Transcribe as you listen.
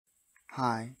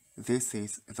Hi, this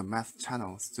is the math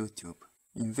channel Ssootube.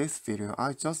 In this video,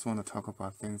 I just want to talk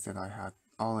about things that I had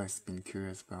always been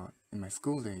curious about in my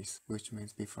school days, which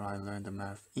means before I learned the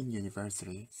math in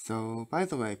university. So, by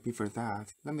the way, before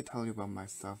that, let me tell you about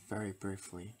myself very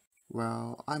briefly.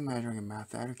 Well, I'm majoring in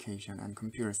math education and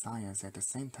computer science at the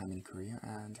same time in Korea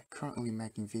and currently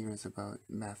making videos about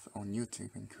math on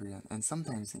YouTube in Korean and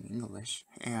sometimes in English.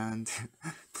 And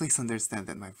please understand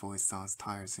that my voice sounds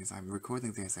tired since I'm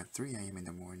recording this at 3 a.m. in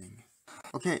the morning.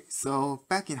 Okay, so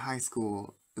back in high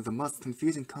school, the most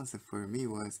confusing concept for me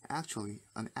was actually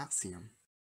an axiom.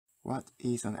 What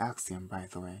is an axiom, by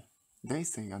the way? They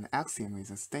say an axiom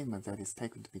is a statement that is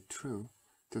taken to be true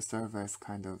to serve as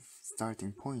kind of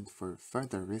starting point for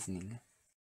further reasoning.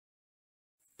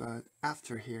 But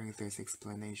after hearing this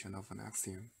explanation of an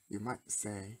axiom, you might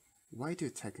say, why do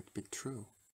you take it to be true?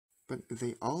 But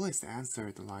they always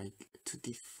answered like, to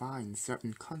define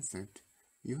certain concept,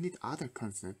 you need other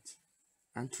concepts,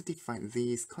 and to define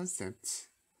these concepts,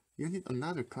 you need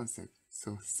another concept.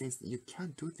 So since you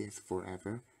can't do this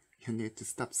forever, you need to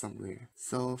stop somewhere.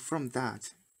 So from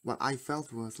that, what I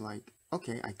felt was like,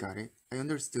 okay, I got it. I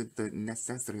understood the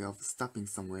necessity of stopping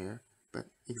somewhere, but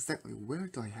exactly where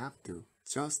do I have to?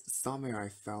 Just somewhere I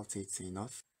felt it's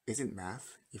enough. Isn't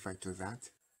math if I do that?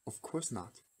 Of course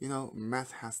not. You know,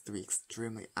 math has to be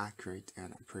extremely accurate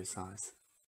and precise.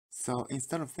 So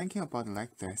instead of thinking about it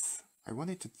like this, I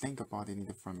wanted to think about it in a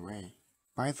different way.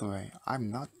 By the way, I'm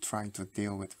not trying to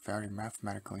deal with very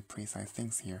mathematically precise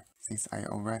things here, since I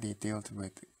already dealt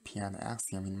with piano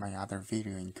axiom in my other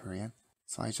video in Korean.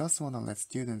 So I just want to let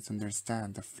students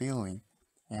understand the feeling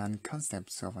and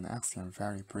concepts of an axiom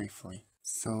very briefly.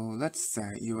 So let's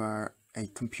say you are a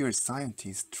computer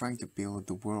scientist trying to build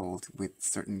the world with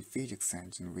certain physics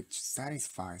engine which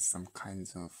satisfies some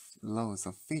kinds of laws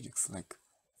of physics like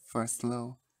first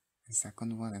law, and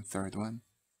second one and third one.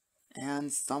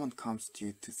 And someone comes to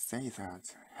you to say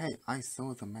that, hey, I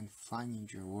saw the man flying in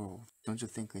your world. Don't you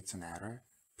think it's an error?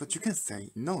 But you can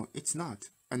say, no, it's not.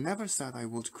 I never said I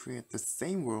would create the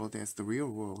same world as the real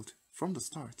world from the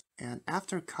start. And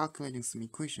after calculating some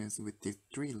equations with these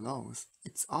three laws,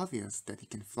 it's obvious that he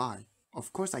can fly.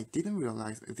 Of course, I didn't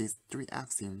realize these three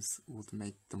axioms would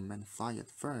make the man fly at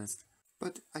first,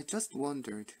 but I just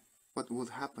wondered what would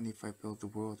happen if I built the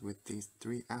world with these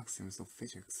three axioms of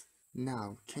physics.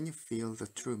 Now, can you feel the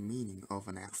true meaning of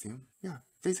an axiom? Yeah,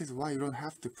 this is why you don't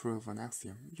have to prove an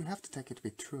axiom. You have to take it to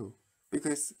be true.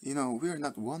 Because, you know, we are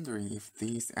not wondering if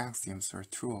these axioms are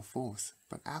true or false,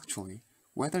 but actually,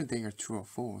 whether they are true or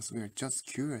false, we are just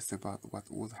curious about what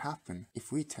would happen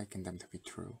if we taken them to be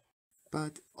true.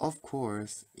 But, of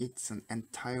course, it's an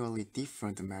entirely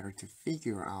different matter to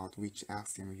figure out which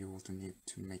axiom you would need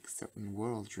to make certain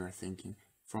world you are thinking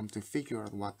from to figure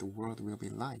out what the world will be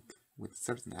like with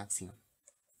certain axiom.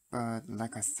 But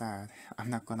like I said, I'm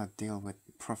not gonna deal with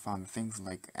profound things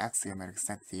like axiomatic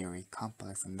set theory,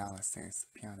 complex analysis,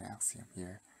 piano axiom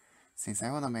here, since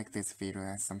I wanna make this video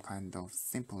as some kind of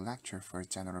simple lecture for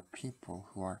general people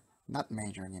who are not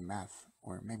majoring in math,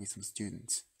 or maybe some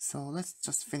students. So let's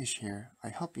just finish here. I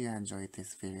hope you enjoyed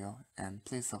this video and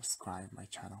please subscribe my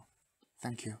channel.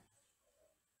 Thank you.